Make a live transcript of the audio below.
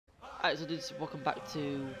Alright, so dudes, welcome back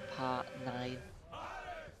to part 9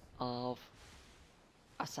 of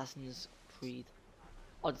Assassin's Creed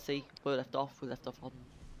Odyssey. Where we left off on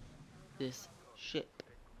this ship.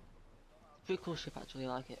 Pretty cool ship actually, I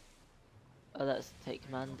like it. Let's take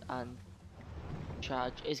command and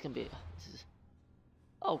charge. It's gonna be,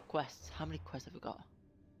 oh, quests. How many quests have we got?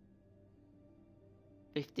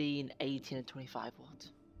 15, 18 and 25, what?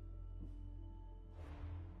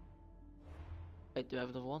 Wait, do I have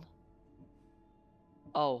another one?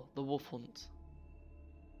 Oh, the wolf hunt.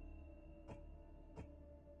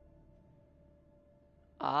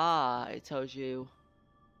 Ah, it tells you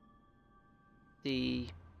the...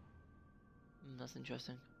 that's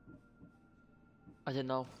interesting. I didn't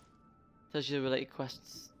know. It tells you the related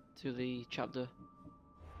quests to the chapter.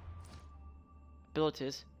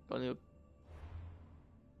 Abilities. Got a new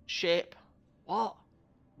ship. What?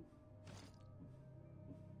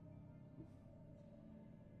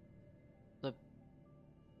 The...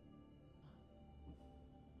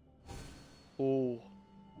 oh.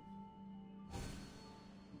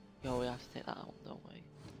 Yo, we have to take that out, don't we?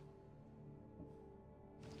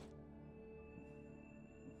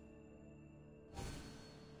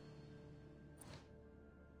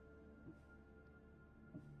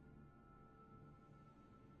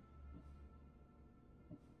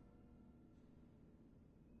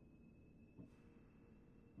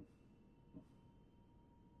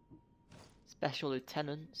 Special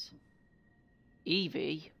Lieutenants.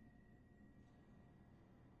 Evie.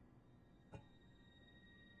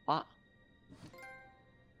 What?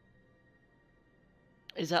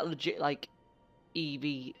 Is that legit like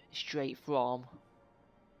Evie straight from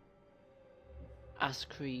Assassin's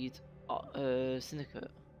Creed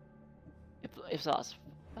Syndicate? If that's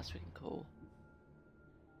freaking cool.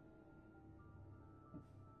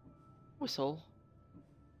 Whistle.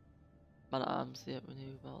 Man at arms, yeah, we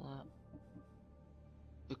knew about that.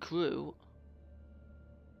 Recruit.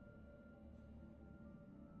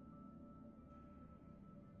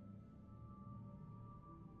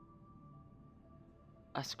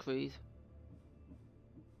 Assassin's Creed.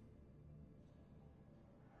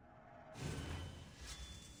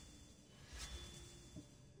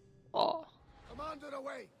 Oh. Commander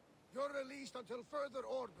away! You're released until further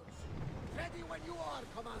orders. Ready when you are,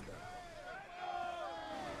 Commander.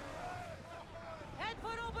 Head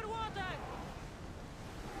for open water!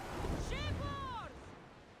 Shipboard!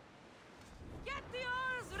 Get the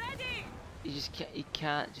oars ready! You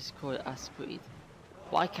can't just call it Assassin's Creed.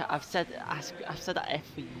 Why can't I've said that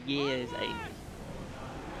every years, Amy.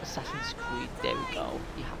 Assassin's Creed, there we go.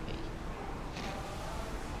 You happy?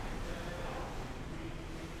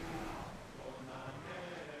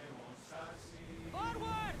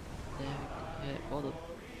 Forward! There we go. Yeah, well done.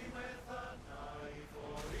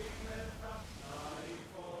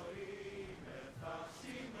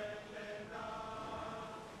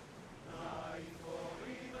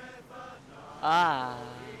 Ah.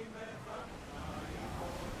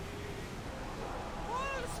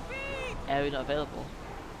 Full speed! Area not available.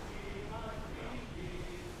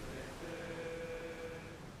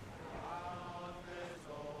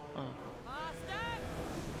 Oh. Faster!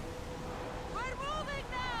 We're moving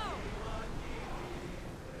now!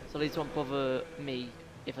 So these won't bother me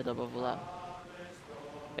if I don't bother them.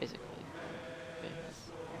 Basically. Okay,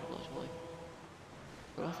 that's logically.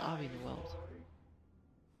 Where else are we in the world?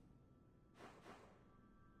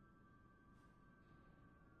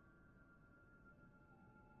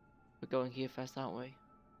 We're going here first, aren't we?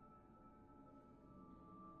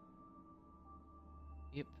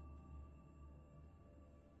 Yep.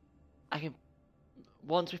 I can...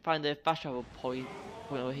 once we find the fast travel point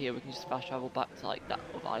over here, we can just fast travel back to like that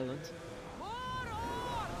other island. More oars!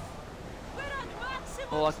 We're at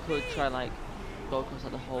maximum Or I could speed! try and like go across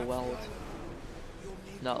like the whole world.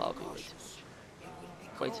 No, that would be way too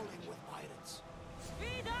much. Way too much.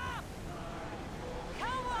 Speed up!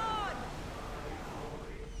 Come on!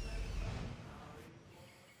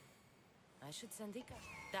 I should send Ika.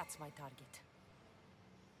 That's my target.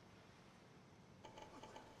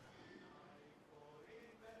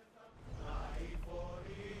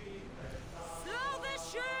 Slow the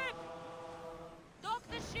ship! Dock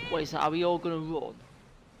the ship! Wait, so are we all gonna run?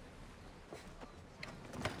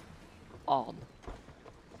 On.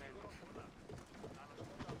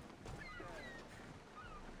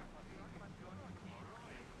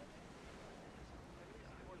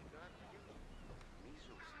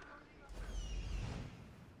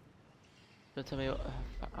 Don't tell me what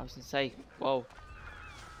I was gonna say. Whoa.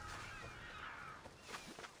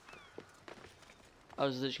 I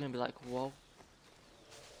was literally gonna be like, whoa.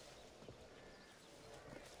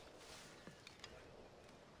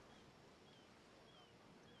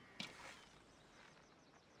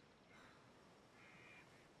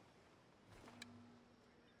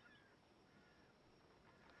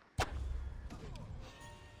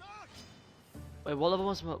 Wait, what level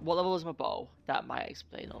was my bow? That might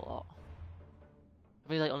explain a lot. I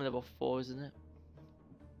think it's like only level 4, isn't it?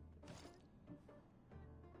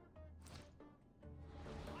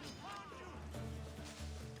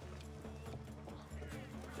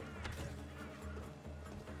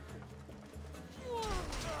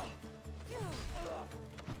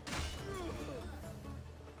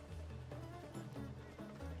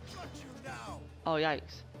 Oh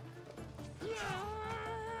yikes.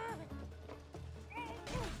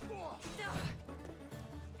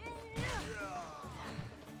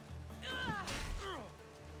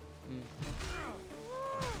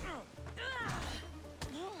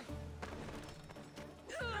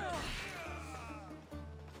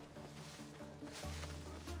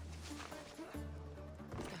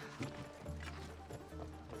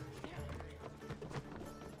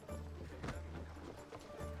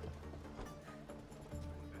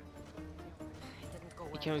 Didn't go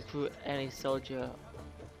You well. can recruit any soldier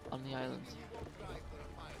on the island.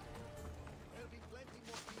 There'll be plenty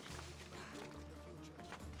more people we can recruit in the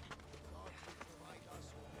future. God will provide us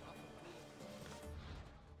with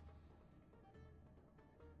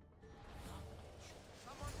enough.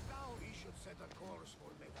 Someone's down. We should set a course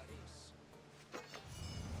for Megaris.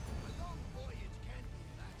 A long voyage can be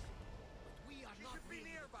relaxing, but we are not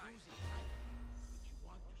really cruising time. If you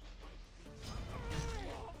want to spice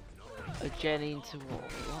things up, A journey into war.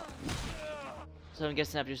 What? So I'm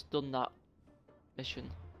guessing I've just done that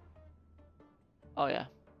mission. Oh yeah.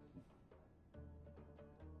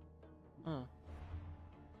 Huh.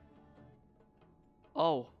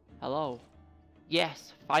 Oh, hello.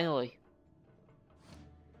 Yes, finally.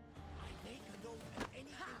 I make a note of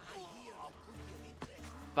anything I hear that could be of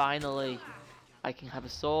interest. Finally. I can have a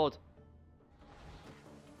sword.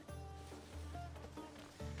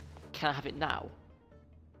 Can I have it now?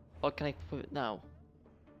 Or can I put it now?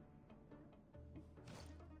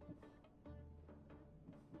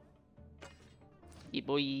 Yeah,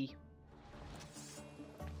 boy.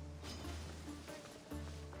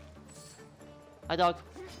 Hi, dog.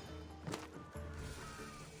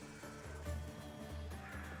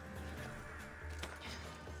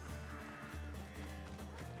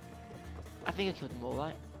 I think I killed them all,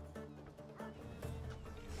 right?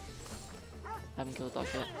 I haven't killed a dog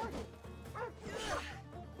yet.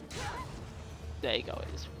 There you go,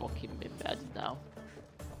 it's fucking been murdered now.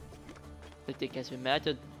 The dick has been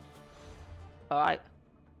murdered. Alright.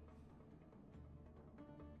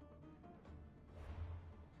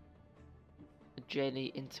 A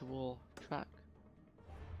journey into war track.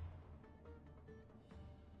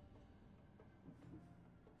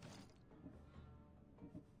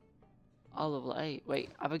 Oh, level 8. Wait,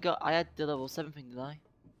 have I got. I had the level 7 thing, didn't I?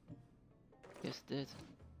 Yes, I did.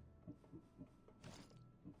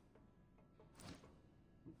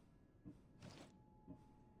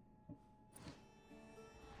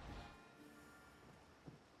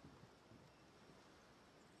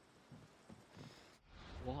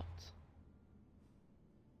 What?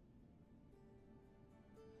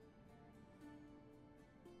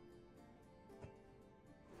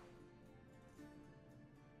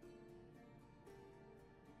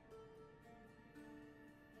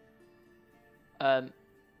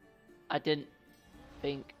 I didn't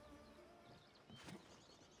think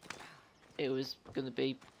it was gonna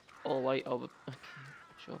be all the way over. Okay,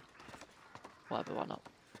 sure. Whatever, why not?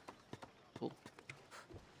 Cool.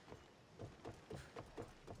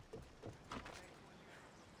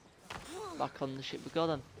 Back on the ship we go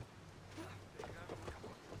then.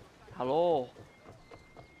 Hello.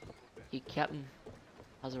 Your captain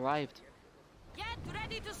has arrived. Get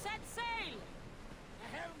ready to set sail!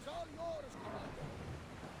 The helm's all yours, Commander.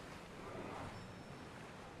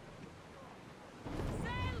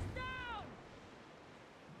 Sails down!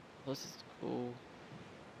 This is cool.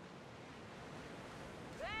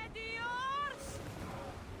 Ready yours!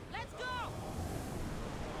 Let's go!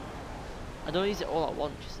 I don't use it all at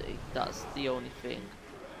once, you see. That's the only thing.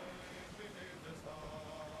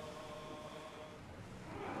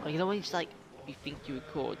 Like, you know when you just like, you think you're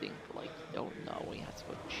recording, but like, you don't know when you have to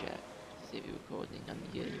go check to see if you're recording, and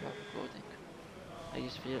yeah, you are recording. You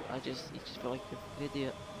just feel like you're an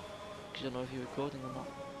idiot, because you don't know if you're recording or not.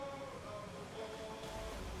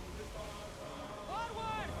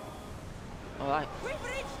 Forward! Alright, We've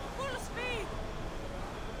reached full speed!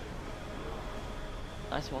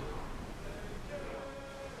 nice one.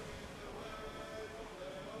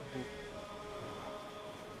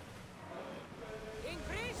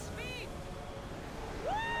 Increase speed!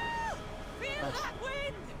 Woo! Feel Nice. that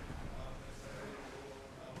wind!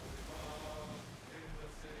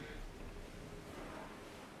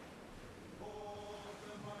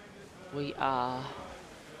 We are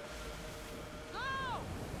Go!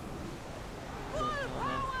 moving Full on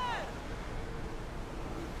now. power!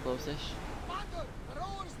 Close-ish. Commander, the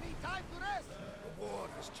rowers need time to rest. The war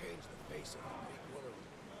has changed the face of the Greek world.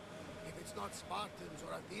 If it's not Spartans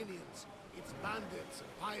or Athenians, it's bandits and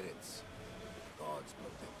pirates. The gods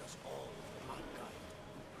protect us all from mankind.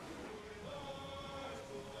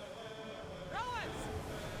 Rowers!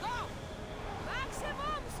 Go!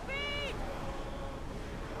 Maximum speed!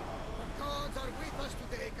 The gods are with us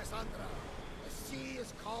today, Cassandra. The sea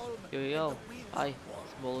is calm. Yo, and yo. the winds Hi. are warm.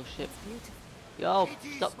 Smaller ship. Yo, It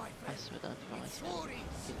is, stop. my I friend. swear down to It my sure is.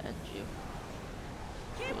 can end you.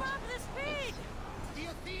 Keep Good. up the speed! The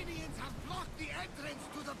Athenians have blocked the entrance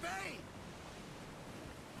to the bay.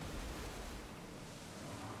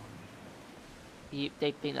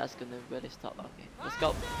 They think that's gonna really stop. Okay, let's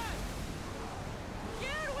go. Faster!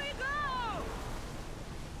 Here we go!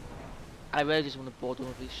 I really just want to board one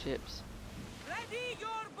of these ships. Ready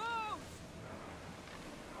your bows!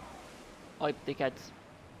 Oi, dickheads.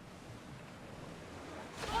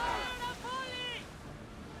 Fire the volley!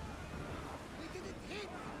 We didn't hit.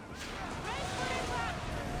 Brace for impact!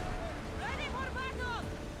 Ready for battle!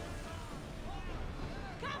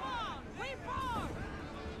 Come on, we pour!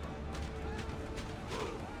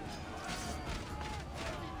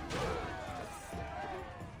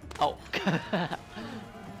 Oh.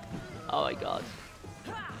 Oh my god.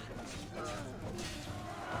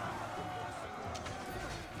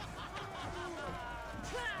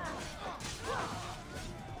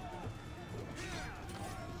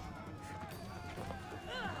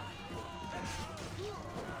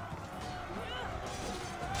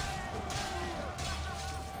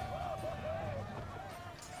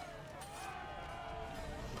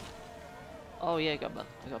 Oh yeah, I got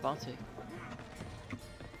a bounty.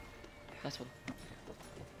 Nice one.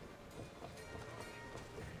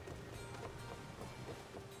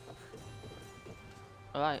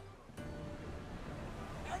 Alright.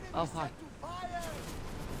 Oh hi.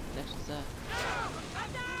 Next one's there.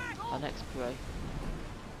 Attack! Our next prey.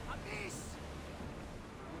 A miss.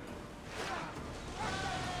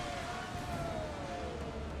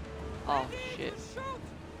 Oh Ready shit. to shoot!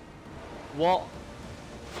 What?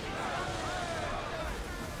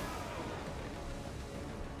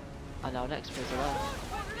 And our next prey's alive. Shoot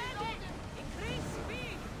for landing! Increase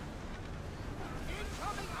speed!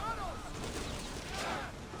 Incoming arrows.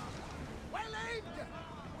 Well aimed.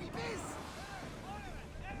 We miss.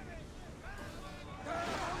 Turn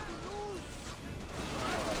on the news.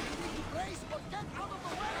 We need to brace or get out of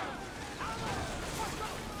the way. Arrows. Watch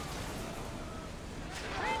out.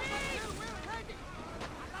 Ready! We're ready.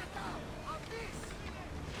 Alata, a miss.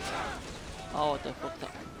 Oh, what the fuck that?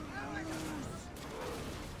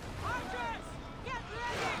 Archers! Get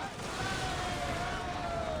ready!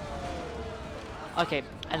 Okay,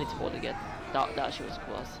 I need to board again. That shit was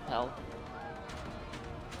cool as hell.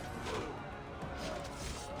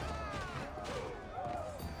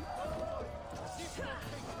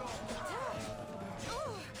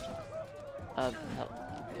 Help,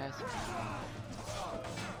 guys.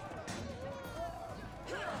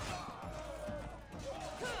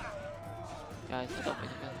 Guys, I don't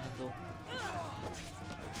think I can handle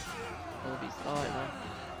all these. Alright now.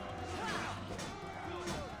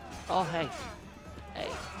 Oh hey.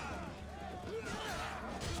 Hey.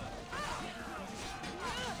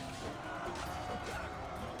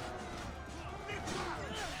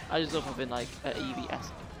 I just love having like an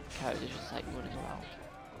EV-esque character just like running around.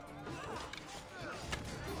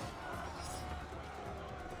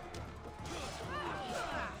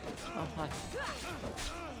 Oh hi.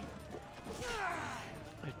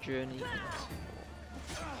 A journey into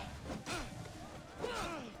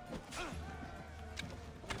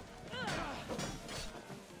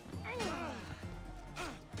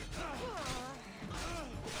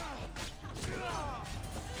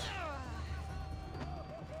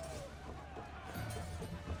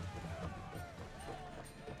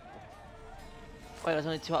Wait, that's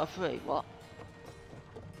only 2 out of 3? What?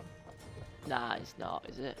 Nah, it's not,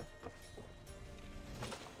 is it?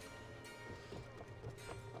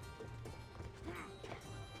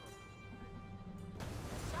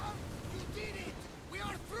 Sam, you did it. We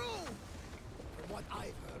are through. From what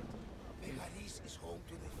I've heard, Megaris is home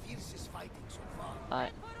to the fiercest fighting so far.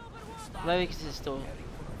 Alright. For overwatch! Maybe because it's still. Preparing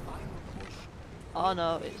for the final push. Oh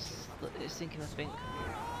no, it's sinking, I think.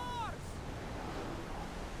 Roars!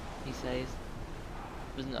 He says.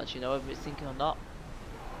 Doesn't actually know if it's sinking or not.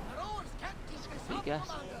 The rowers can't keep this Good up, guess.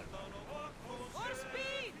 Commander. For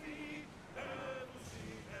speed!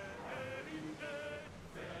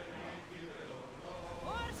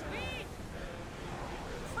 For speed!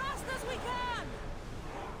 Fast as we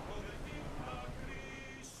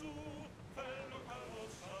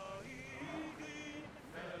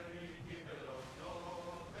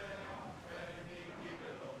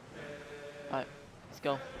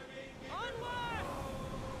go. Onward!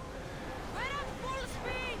 We're at full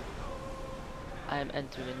speed! I am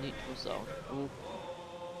entering a neutral zone. Ooh.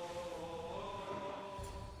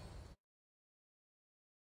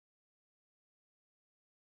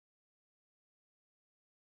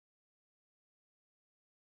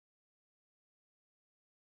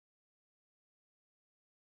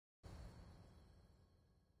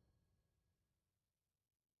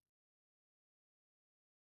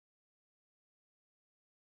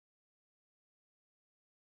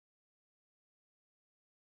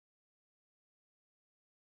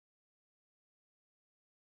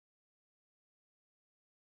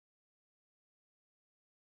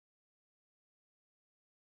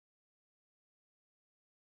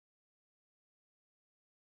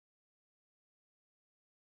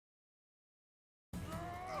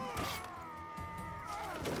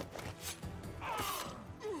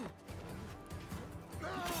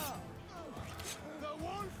 The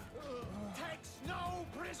wolf takes no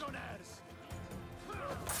prisoners!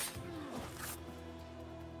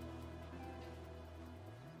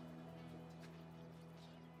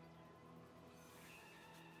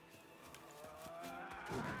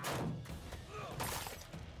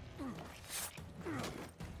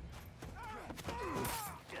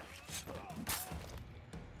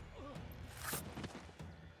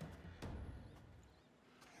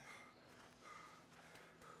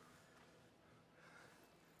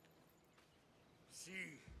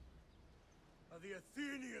 See, the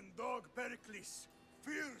Athenian dog Pericles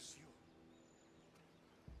fears you.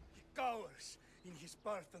 He cowers in his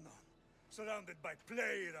Parthenon, surrounded by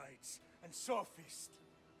playwrights and sophists.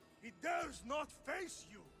 He dares not face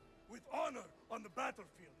you with honor on the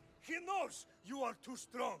battlefield. He knows you are too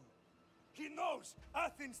strong. He knows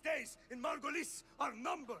Athens' days in Margolis are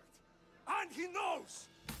numbered. And he knows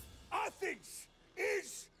Athens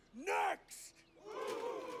is next!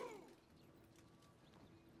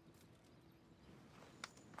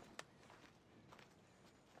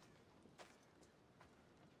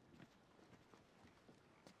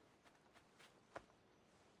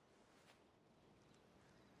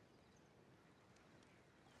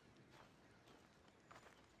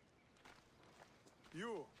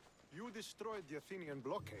 You destroyed the Athenian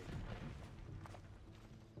blockade.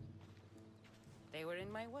 They were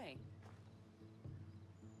in my way.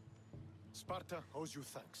 Sparta owes you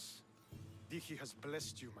thanks. Dichi has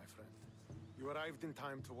blessed you, my friend. You arrived in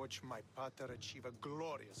time to watch my pater achieve a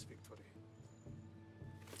glorious victory.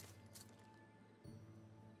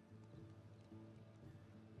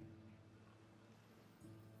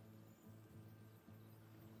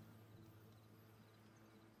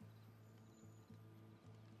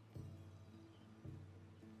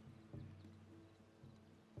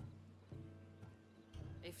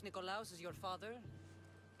 If Nikolaos is your father,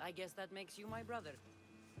 I guess that makes you my brother.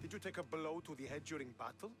 Did you take a blow to the head during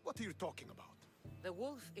battle? What are you talking about? The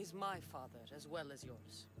wolf is my father as well as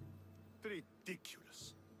yours.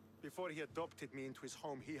 Ridiculous. Before he adopted me into his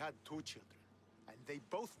home, he had 2 children. And they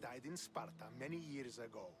both died in Sparta many years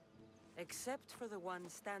ago. Except for the one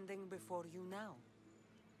standing before you now.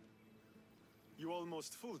 You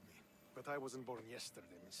almost fooled me, but I wasn't born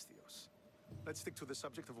yesterday, Mystios. Let's stick to the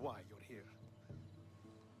subject of why you're here.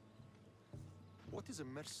 What is a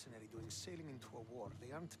mercenary doing sailing into a war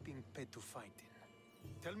they aren't being paid to fight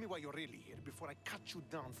in? Tell me why you're really here before I cut you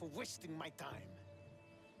down for wasting my time.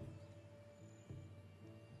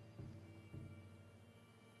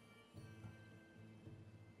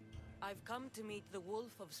 I've come to meet the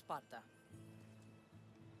Wolf of Sparta.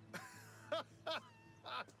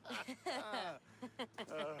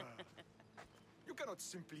 You cannot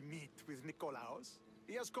simply meet with Nikolaos.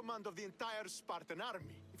 He has command of the entire Spartan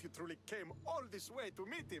army. If you truly came all this way to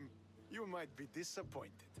meet him, you might be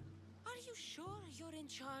disappointed. Are you sure you're in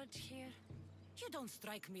charge here? You don't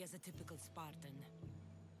strike me as a typical Spartan.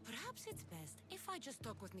 Perhaps it's best if I just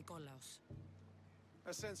talk with Nikolaos.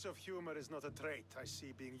 A sense of humor is not a trait I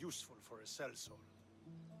see being useful for a sellsword.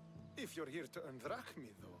 If you're here to earn drachmi,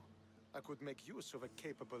 though, I could make use of a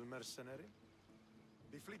capable mercenary.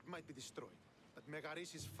 The fleet might be destroyed, but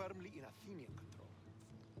Megaris is firmly in Athenian control.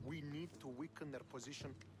 We need to weaken their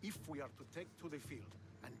position if we are to take to the field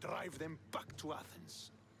and drive them back to Athens.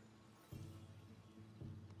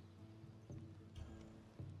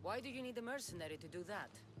 Why do you need a mercenary to do that?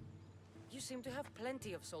 You seem to have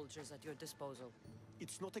plenty of soldiers at your disposal.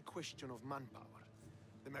 It's not a question of manpower.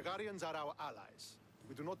 The Megarians are our allies.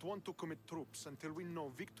 We do not want to commit troops until we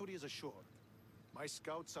know victory is assured. My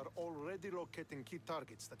scouts are already locating key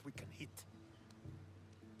targets that we can hit.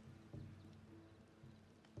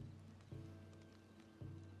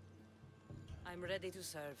 I'm ready to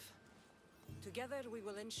serve. Together we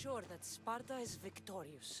will ensure that Sparta is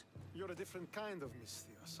victorious. You're a different kind of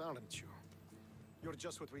Misthios, aren't you? You're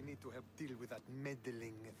just what we need to help deal with that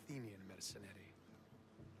meddling Athenian mercenary.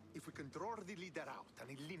 If we can draw the leader out and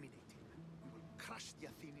eliminate him, we will crush the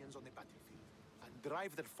Athenians on the battlefield and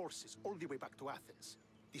drive their forces all the way back to Athens,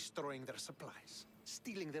 destroying their supplies,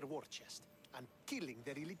 stealing their war chest, and killing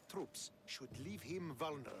their elite troops should leave him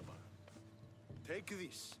vulnerable. Take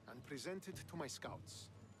this and present it to my scouts.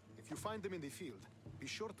 If you find them in the field, be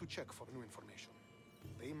sure to check for new information.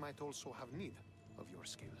 They might also have need of your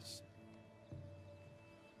skills.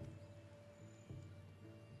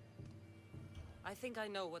 I think I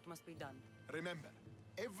know what must be done. Remember,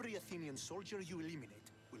 every Athenian soldier you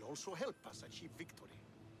eliminate will also help us achieve victory.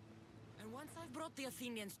 And once I've brought the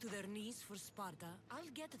Athenians to their knees for Sparta,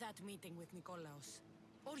 I'll get that meeting with Nikolaos.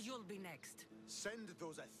 Or you'll be next. Send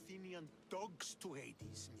those Athenian dogs to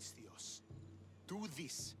Hades, Misthios. Do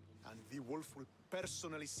this, and the wolf will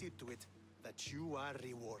personally see to it that you are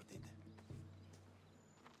rewarded.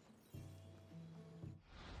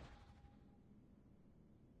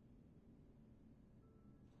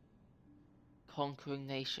 Conquering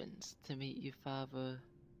nations to meet you, father.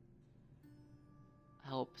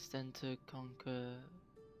 Helps them to conquer.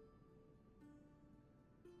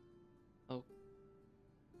 Okay.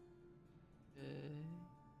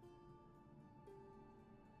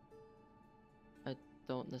 I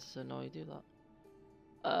don't necessarily know how you do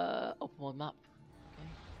that. Open world map. Okay.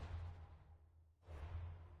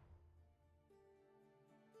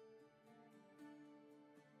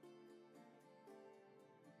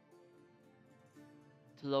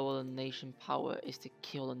 To lower the nation power is to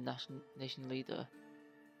kill the nation leader.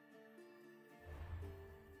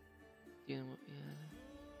 Dealing with, yeah.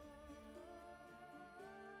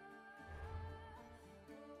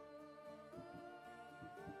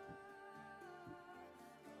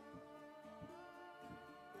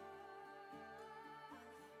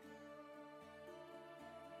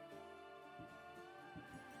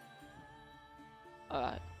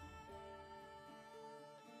 Alright.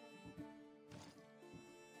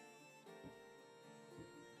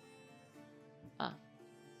 Ah.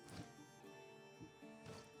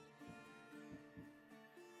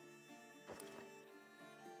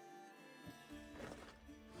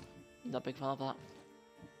 Not a big fan of that.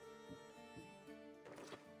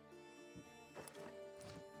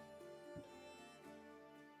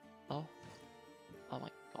 Oh. Oh my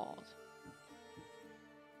god.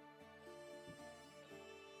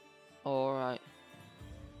 Alright.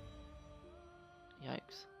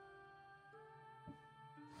 Yikes.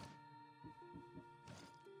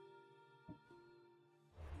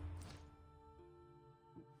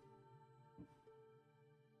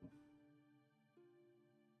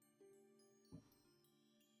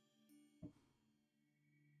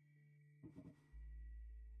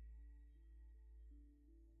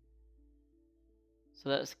 So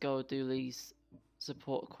let's go do these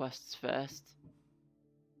support quests first.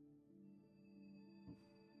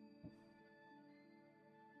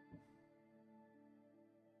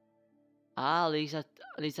 Ah, these are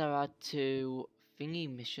our two thingy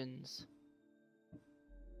missions.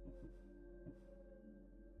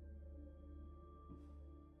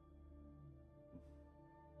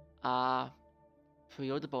 Ah,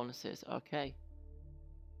 pre-order bonuses. Okay.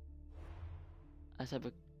 Let's have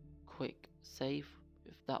a quick save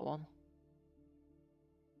with that one.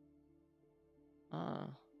 Ah,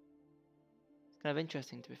 it's kind of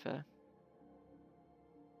interesting to be fair.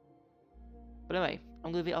 But anyway,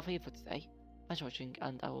 I'm going to leave it off here for today. Thanks for watching,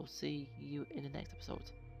 and I will see you in the next episode.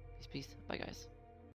 Peace, peace. Bye, guys.